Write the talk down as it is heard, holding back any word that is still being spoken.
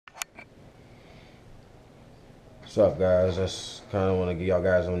What's up, guys? Just kind of want to give y'all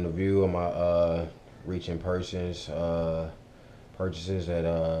guys an view of my reaching persons purchases at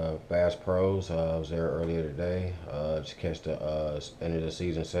Bass Pros. I was there earlier today. Just catch the end of the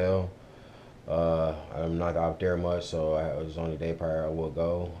season sale. I'm not out there much, so it was only day prior I will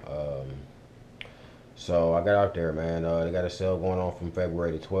go. So I got out there, man. They got a sale going on from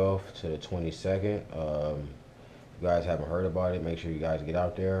February the 12th to the 22nd. If you guys haven't heard about it, make sure you guys get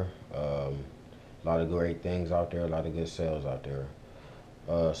out there. A lot of great things out there, a lot of good sales out there.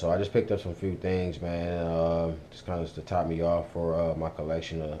 So I just picked up some few things, man. Just kind of to top me off for my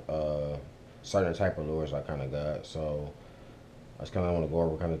collection of certain type of lures I kind of got. So I just kind of want to go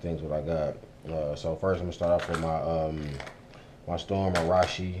over kind of things what I got. So first I'm gonna start off with my Storm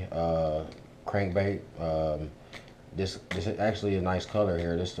Arashi crankbait. This is actually a nice color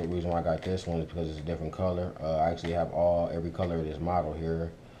here. This is the reason why I got this one is because it's a different color. I actually have every color of this model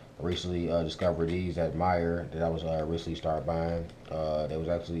here. I recently discovered these at Meijer that I was recently started buying. They was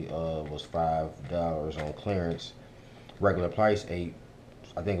actually was $5 on clearance. Regular price eight.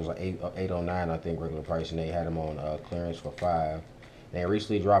 I think it was like 809. I think regular price, and they had them on clearance for 5. They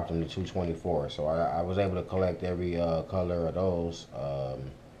recently dropped them to 224. So I was able to collect every color of those,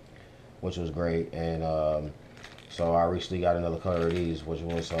 which was great. And so I recently got another color of these, which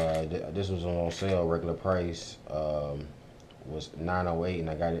was this was on sale. Regular price was 908,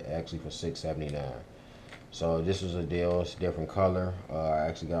 and I got it actually for 679. So this was a deal. It's a different color. I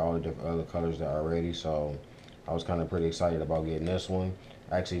actually got all the different other colors that are ready, so I was kind of pretty excited about getting this one.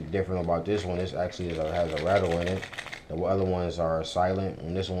 Actually, different about this one, this actually has a rattle in it. The other ones are silent,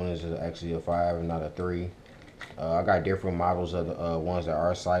 and this one is actually a 5 and not a 3. I got different models of the ones that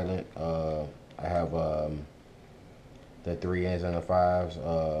are silent. I have the 3s and the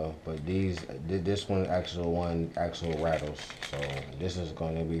 5s, but this one actual rattles. So this is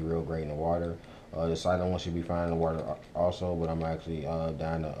going to be real great in the water. The silent one should be fine in the water also, but I'm actually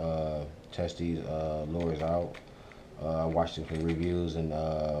down to test these lures out. I watched some reviews and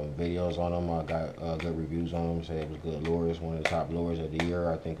videos on them. I got good reviews on them. Said it was good lures. One of the top lures of the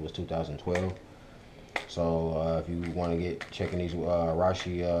year. I think it was 2012. So if you want to get checking these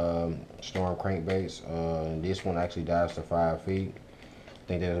Arashi Storm crankbaits, this one actually dives to 5 feet. I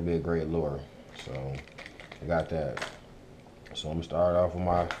think that'll be a great lure. So I got that. So I'm gonna start off with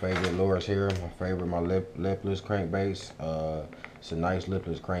my favorite lures here. My lipless crankbaits. It's a nice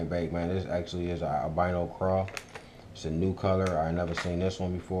lipless crankbait, man. This actually is a albino craw. It's a new color. I never seen this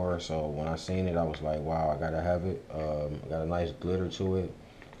one before. So when I seen it, I was like, wow, I gotta have it. Got a nice glitter to it,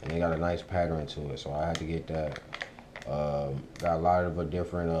 and they got a nice pattern to it. So I had to get that. Got a lot of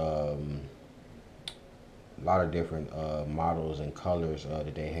different models and colors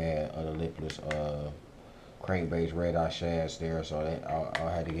that they had of the lipless crankbaits, red eye shads there. So I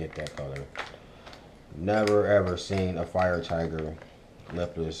had to get that color. Never ever seen a fire tiger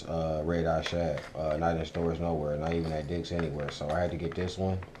lipless red eye shad, not in stores nowhere, not even at Dick's anywhere. So I had to get this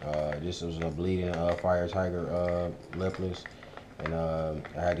one. This was a bleeding fire tiger lipless, and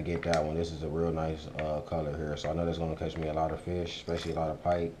I had to get that one. This is a real nice color here, so I know that's gonna catch me a lot of fish, especially a lot of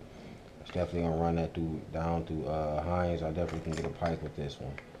pike. It's definitely gonna run that down through Heinz. I definitely can get a pike with this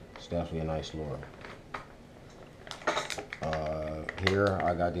one. It's definitely a nice lure. Here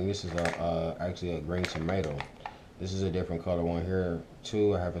I got this is actually a green tomato. This is a different color one here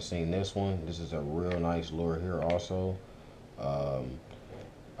too. I haven't seen this one. This is a real nice lure here also. I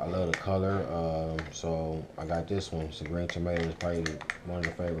love the color, so I got this one. It's a green tomato. It's probably one of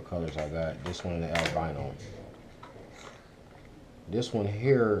the favorite colors I got. This one in the albino. This one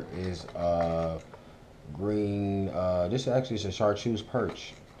here is green. This actually is a chartreuse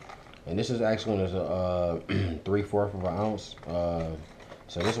perch, and this is actually one is a 3/4 of an ounce.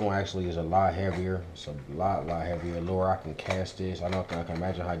 So this one actually is a lot heavier. It's a lot heavier lure. I can cast this. I can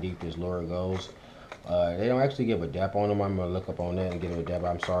imagine how deep this lure goes. They don't actually give a depth on them. I'm gonna look up on that and give it a depth.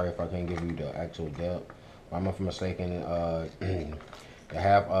 I'm sorry if I can't give you the actual depth. I'm not mistaken. The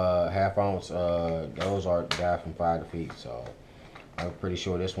half ounce, those are dive from 5 feet. So I'm pretty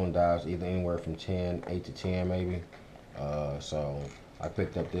sure this one dives either anywhere from 8 to 10 maybe. So I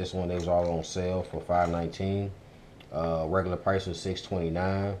picked up this one. They was all on sale for $5.19. Regular price was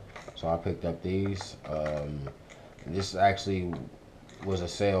 $6.29, so I picked up these. This actually was a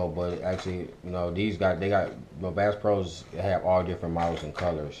sale, but actually, you know, Bass Pros have all different models and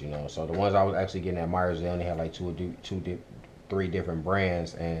colors, you know. So the ones I was actually getting at Myers, they only had like 3 different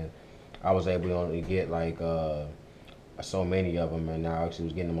brands, and I was able to only get like so many of them, and I actually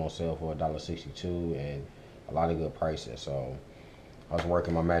was getting them on sale for $1.62 and a lot of good prices. So I was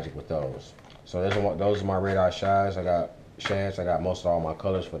working my magic with those. So those are my red eye shads. I got most of all my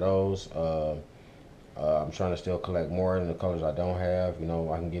colors for those. I'm trying to still collect more in the colors I don't have. You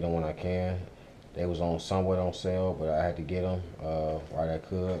know, I can get them when I can. They was on somewhat on sale, but I had to get them while I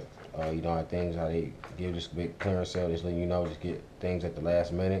could. You know how things, how they give this big clearance sale, just letting you know, just get things at the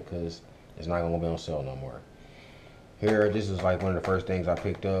last minute because it's not gonna be on sale no more. Here, this is like one of the first things I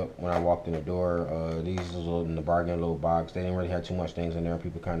picked up when I walked in the door. These was in the bargain little box. They didn't really have too much things in there.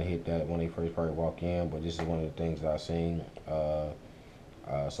 People kind of hit that when they first probably walk in, but this is one of the things that I seen.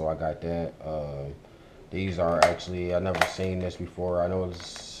 So I got that. These are actually, I never seen this before. I know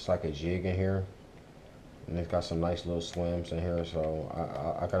it's like a jig in here. And it's got some nice little swims in here, so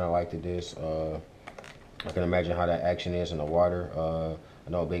I kind of liked this. I can imagine how that action is in the water. I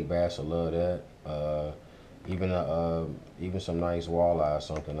know big bass will love that. Even some nice walleye or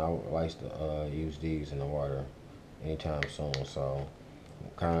something. I would like to use these in the water anytime soon. So I'm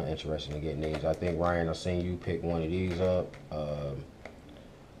kind of interested in getting these. I think Ryan, I seen you pick one of these up. I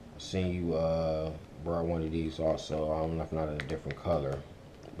seen you brought one of these also. I don't know if not in a different color,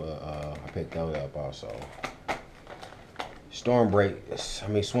 but I picked those up also. Storm baits,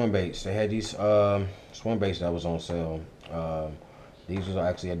 swim baits. They had these swim baits that was on sale. These was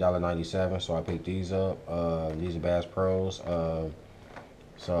actually $1.97, so I picked these up. These are Bass Pros.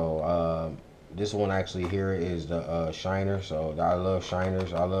 This one actually here is the shiner. So I love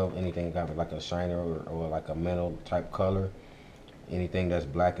shiners. I love anything kind of like a shiner or like a metal type color. Anything that's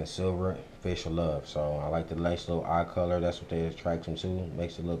black and silver, fish will love. So I like the nice little eye color. That's what they attract them to.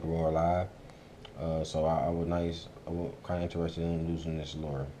 Makes it look more alive. So I was kind of interested in using this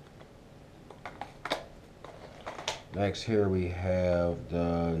lure. Next here we have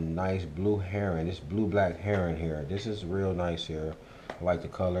the nice blue heron. This blue black heron here. This is real nice here. I like the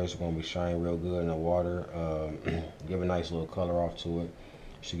colors. It's going to be shining real good in the water. Give a nice little color off to it.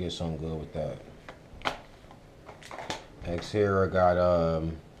 Should get something good with that. Next here I got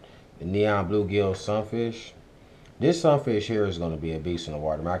the neon bluegill sunfish. This sunfish here is going to be a beast in the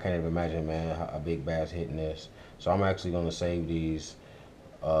water. Man, I can't even imagine, man, a big bass hitting this. So I'm actually going to save these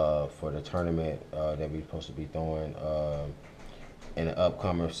for the tournament that we're supposed to be throwing in the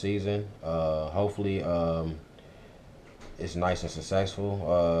upcoming season. Hopefully it's nice and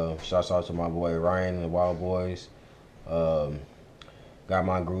successful. Shouts out to my boy Ryan and the Wild Boys. Got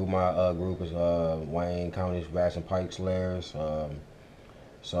my group. My group is Wayne County's Bass and Pike Slayers.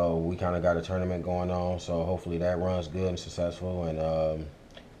 So we kind of got a tournament going on. So hopefully that runs good and successful. And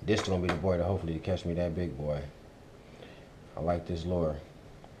this is gonna be the boy to hopefully catch me that big boy. I like this lure.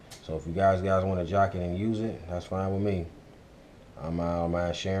 So if you guys want to jock it and use it, that's fine with me. I'm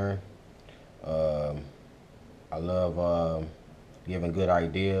out sharing. I love giving good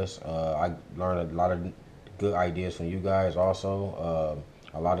ideas. I learned a lot of good ideas from you guys also.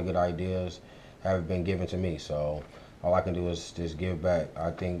 A lot of good ideas have been given to me. So all I can do is just give back.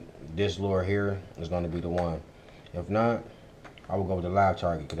 I think this lure here is going to be the one. If not, I will go with the live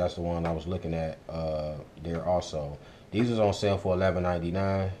target because that's the one I was looking at there also. These was on sale for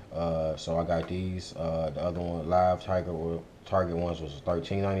 $11.99, so I got these. The other one, live target ones, was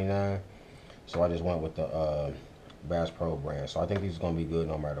 $13.99. So I just went with the Bass Pro brand. So I think these are gonna be good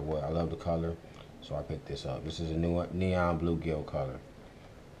no matter what. I love the color, so I picked this up. This is a new neon bluegill color.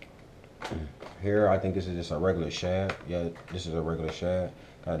 Here, I think this is just a regular shad. Yeah, this is a regular shad.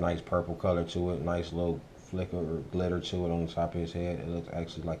 Got a nice purple color to it. Nice little flicker or glitter to it on the top of his head. It looks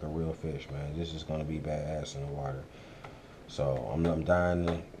actually like a real fish, man. This is gonna be badass in the water. So I'm dying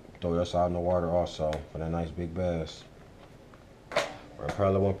to throw this out in the water also for that nice big bass.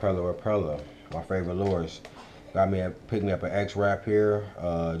 Repeller. My favorite lures. Picked me up an X-Wrap here.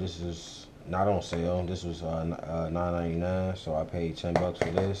 This is not on sale. This was $9.99, so I paid $10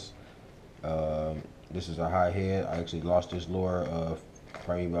 for this. This is a high head. I actually lost this lure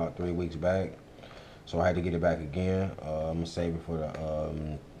probably about 3 weeks back, so I had to get it back again. I'm gonna save it for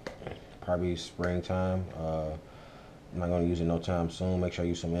the probably springtime. I'm not gonna use it no time soon. Make sure you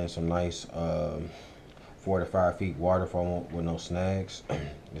use some nice 4 to 5 feet water with no snags.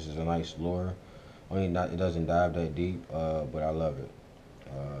 This is a nice lure. It doesn't dive that deep, but I love it.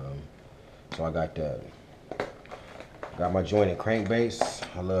 So I got that. Got my jointed crankbaits.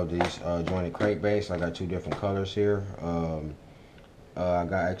 I love these jointed crankbaits. I got 2 different colors here. I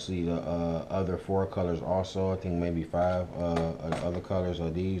got actually the other 4 colors also. I think maybe 5 other colors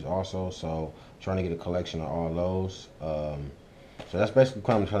of these also. So I'm trying to get a collection of all those. So that's basically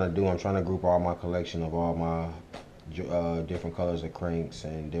what I'm trying to do. I'm trying to group all my collection of all my different colors of cranks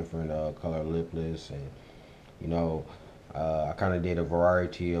and different color lipless, and you know, I kind of did a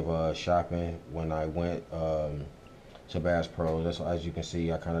variety of shopping when I went to Bass Pro. That's, as you can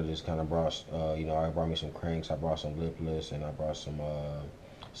see, I kind of brought you know, I brought me some cranks, I brought some lipless, and I brought some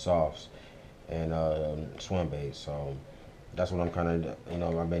softs. and swim baits. So that's what I'm kind of,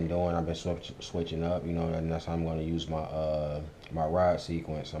 I've been doing. I've been switching up, and that's how I'm going to use my rod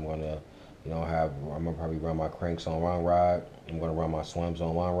sequence. I'm going to, I'm going to probably run my cranks on one rod. I'm going to run my swims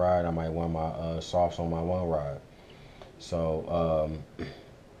on one rod. I might run my softs on my one rod. So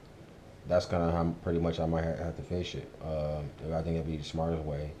that's kind of how pretty much I might have to fish it. I think it'd be the smartest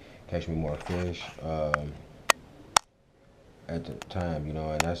way. Catch me more fish at the time,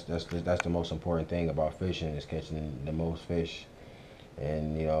 and that's the most important thing about fishing is catching the most fish.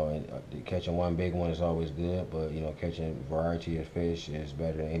 And catching one big one is always good, but catching variety of fish is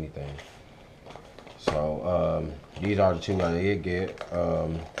better than anything. So these are the two I did get.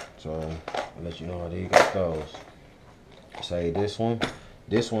 So I'll let you know how they got those. Say this one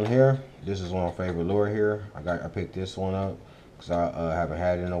here. This is one of my favorite lure here. I picked this one up because I haven't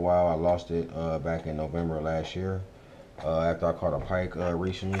had it in a while. I lost it back in November of last year after I caught a pike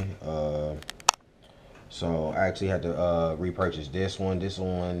recently. So I actually had to repurchase this one. This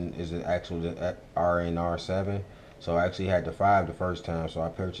one is actually the RNR7. So I actually had the 5 the first time, so I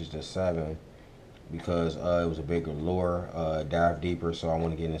purchased the 7 because it was a bigger lure, dive deeper. So I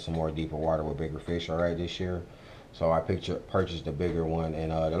want to get in some more deeper water with bigger fish. All right, this year. So I purchased the bigger one,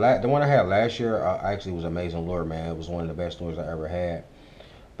 and the one I had last year actually was an amazing lure, man. It was one of the best lures I ever had.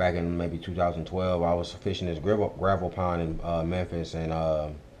 Back in maybe 2012, I was fishing this gravel pond in Memphis, and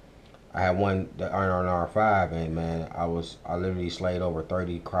I had the RNR5, and man, I literally slayed over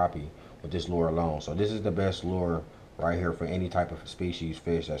 30 crappie with this lure alone. So this is the best lure right here for any type of species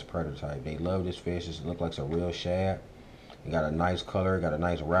fish that's predator type. They love this fish. It looks like a real shad. It got a nice color, got a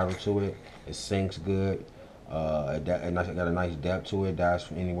nice rattle to it. It sinks good. It got a nice depth to it. Dives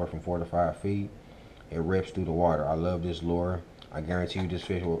from anywhere from 4 to 5 feet. It rips through the water. I love this lure. I guarantee you this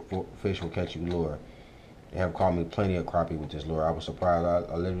fish will catch you lure. They have caught me plenty of crappie with this lure. I was surprised.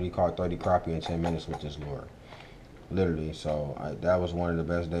 I literally caught 30 crappie in 10 minutes with this lure. Literally. So that was one of the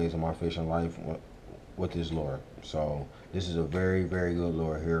best days of my fishing life with this lure. So this is a very, very good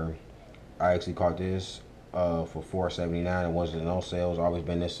lure here. I actually caught this for $4.79. It wasn't no sales. Always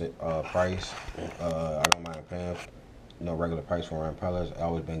been this price. I don't mind paying no regular price for Rampellas.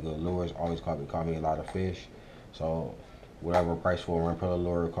 Always been good lures. Always caught me a lot of fish. So whatever price for a Rampella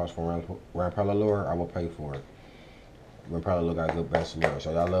lure costs for a Rampella lure, I will pay for it. Rampella lure got a good best lure,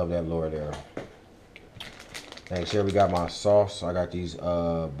 so I love that lure there. Next here we got my sauce. I got these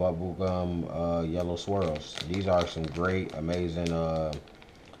bubblegum yellow swirls. These are some great, amazing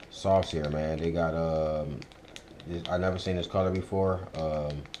sauce here, man. They got I never seen this color before.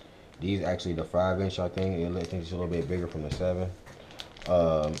 These actually the 5-inch, I think. I think it's a little bit bigger from the 7.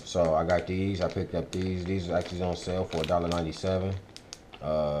 So I got these. I picked up these. These are actually on sale for $1.97.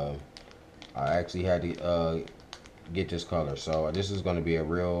 I actually had to get this color. So this is going to be a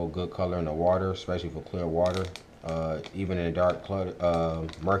real good color in the water, especially for clear water. Even in the dark,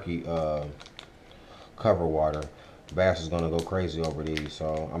 murky cover water, bass is going to go crazy over these.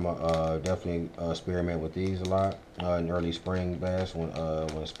 So I'm gonna definitely experiment with these a lot in early spring bass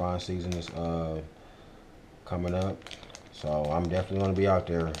when spawn season is coming up. So I'm definitely going to be out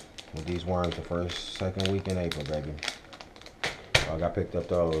there with these worms the second week in April, baby. So I got picked up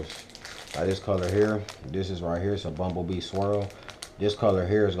those. This color here, this is right here. It's a bumblebee swirl. This color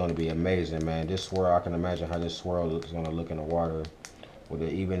here is going to be amazing, man. This swirl, I can imagine how this swirl is going to look in the water with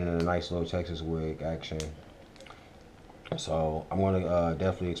it, even in a nice little Texas wig action. So I'm going to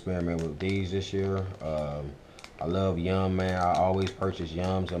definitely experiment with these this year. I love Yum, man. I always purchase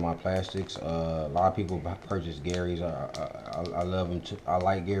Yums in my plastics. A lot of people purchase Gary's. I love them too. I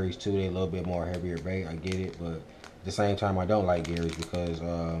like Gary's too. They're a little bit more heavier bait. I get it, but at the same time, I don't like Gary's because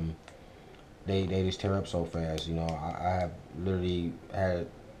they just tear up so fast. I have literally had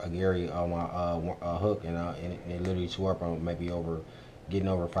a Gary on my hook, and it literally tore up on getting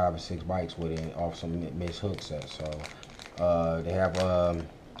over 5 or 6 bites with it off some missed hook sets. So they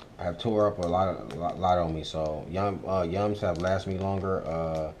have tore up a lot on me. So Yums have lasted me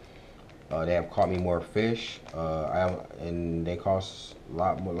longer. They have caught me more fish, and they cost a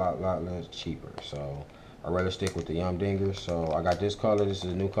lot less cheaper. So I'd rather stick with the Yum Dingers. So I got this color. This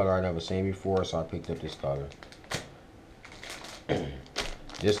is a new color I never seen before, so I picked up this color.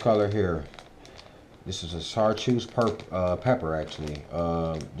 This color here. This is a chartreuse pepper, actually.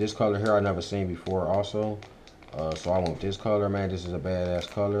 This color here I never seen before also. So I want this color, man. This is a badass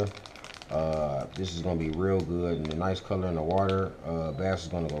color. This is gonna be real good and a nice color in the water. Bass is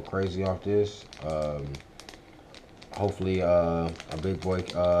gonna go crazy off this. Hopefully a big boy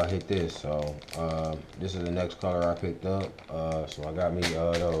hit this. So this is the next color I picked up. So I got me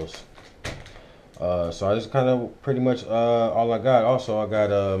those. So I just kind of pretty much all I got. Also, I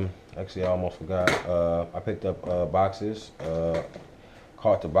got actually I almost forgot. I picked up boxes.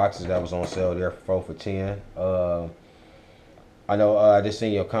 Caught the boxes that was on sale there for 4 for 10. I know I just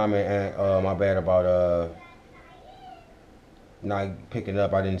seen your comment and my bad about not picking it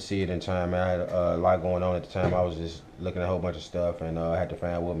up. I didn't see it in time. Man. I had a lot going on at the time. I was just looking at a whole bunch of stuff and I had the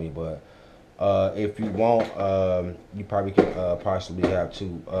fan with me. But if you want, you probably can possibly have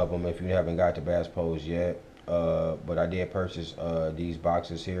two of them if you haven't got to Bass Pros yet. But I did purchase these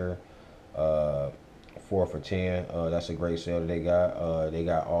boxes here, 4 for 10. That's a great sale that they got. They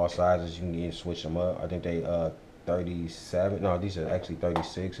got all sizes. You can switch them up. I think they 37. No, these are actually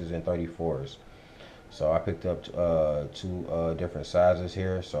 36s and 34s. So I picked up two different sizes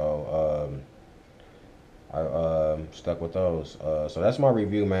here. So I stuck with those. So that's my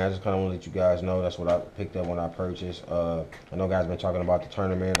review, man. I just kind of want to let you guys know that's what I picked up when I purchased. I know guys been talking about the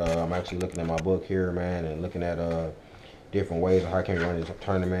tournament. I'm actually looking at my book here, man, and looking at different ways of how can we run this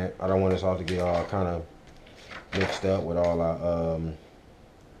tournament. I don't want this all to get all kind of mixed up with all our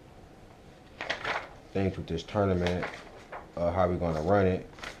things with this tournament, how we going to run it.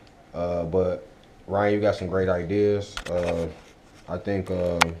 But Ryan, you got some great ideas. I think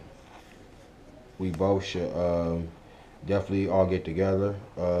we both should definitely all get together.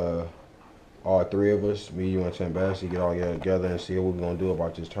 All three of us, me, you, and Tim Bassey, get all get together and see what we're gonna do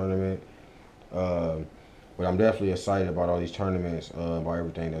about this tournament. But I'm definitely excited about all these tournaments, about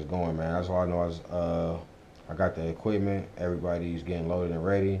everything that's going, man. That's all I know is I got the equipment. Everybody's getting loaded and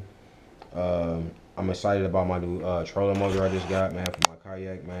ready. I'm excited about my new trolling motor I just got, man, for my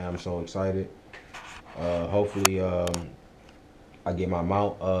kayak, man. I'm so excited. Hopefully, I get my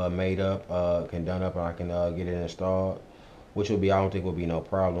mount made up, can done up, and I can get it installed, which will be, I don't think will be no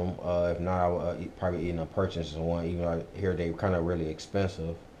problem. If not, I will probably end up purchasing one, even though I hear they kind of really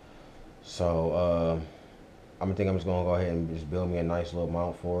expensive. So I'm just gonna go ahead and just build me a nice little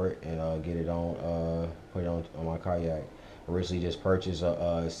mount for it and get it on, put it on my kayak. I recently just purchased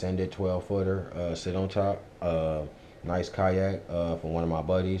a Ascended 12 footer, sit on top, nice kayak from one of my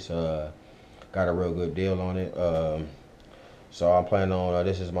buddies. Got a real good deal on it. So I'm planning on,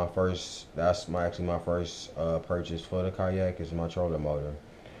 this is my first, actually my first purchase for the kayak is my trolling motor.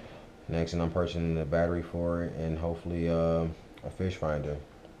 Next, and I'm purchasing the battery for it and hopefully a fish finder.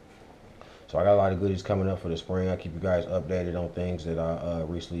 So I got a lot of goodies coming up for the spring. I'll keep you guys updated on things that I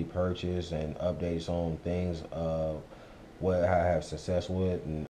recently purchased and updates on things what I have success with and